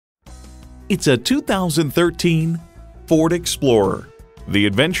It's a 2013 Ford Explorer. The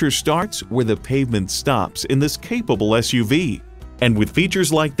adventure starts where the pavement stops in this capable SUV. And with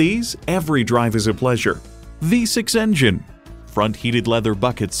features like these, every drive is a pleasure. V6 engine, front heated leather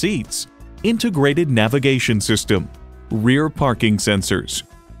bucket seats, integrated navigation system, rear parking sensors,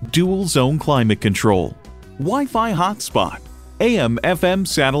 dual zone climate control, Wi-Fi hotspot, AM/FM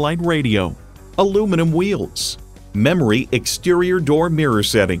satellite radio, aluminum wheels, memory exterior door mirror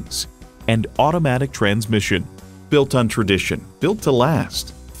settings, and automatic transmission. Built on tradition, built to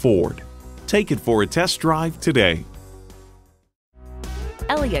last. Ford. Take it for a test drive today.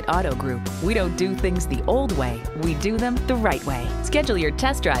 Elliott Auto Group. We don't do things the old way, we do them the right way. Schedule your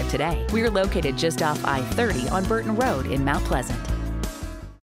test drive today. We're located just off I-30 on Burton Road in Mount Pleasant.